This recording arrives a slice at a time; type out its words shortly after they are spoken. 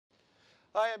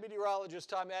Hi, I'm meteorologist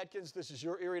Tom Atkins. This is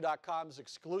YourErie.com's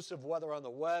exclusive weather on the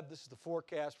web. This is the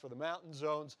forecast for the mountain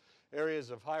zones,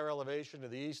 areas of higher elevation to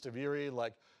the east of Erie,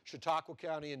 like Chautauqua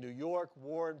County in New York,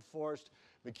 Warren, Forest,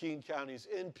 McKean counties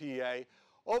in PA.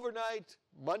 Overnight,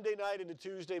 Monday night into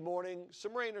Tuesday morning,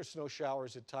 some rain or snow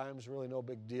showers at times, really no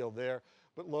big deal there,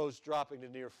 but lows dropping to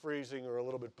near freezing or a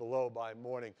little bit below by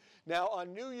morning. Now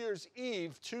on New Year's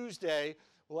Eve, Tuesday,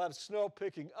 we'll have snow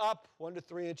picking up, 1 to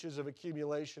 3 inches of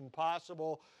accumulation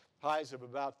possible, highs of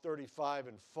about 35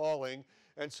 and falling,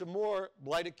 and some more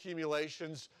light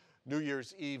accumulations New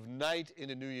Year's Eve night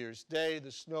into New Year's Day.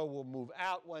 The snow will move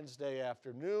out Wednesday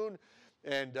afternoon.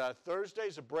 And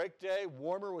Thursday's a break day,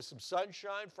 warmer with some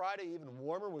sunshine. Friday, even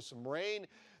warmer with some rain.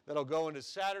 That'll go into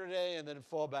Saturday and then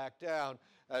fall back down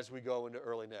as we go into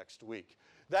early next week.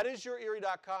 That is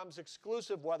YourErie.com's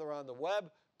exclusive weather on the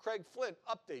web. Craig Flint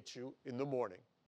updates you in the morning.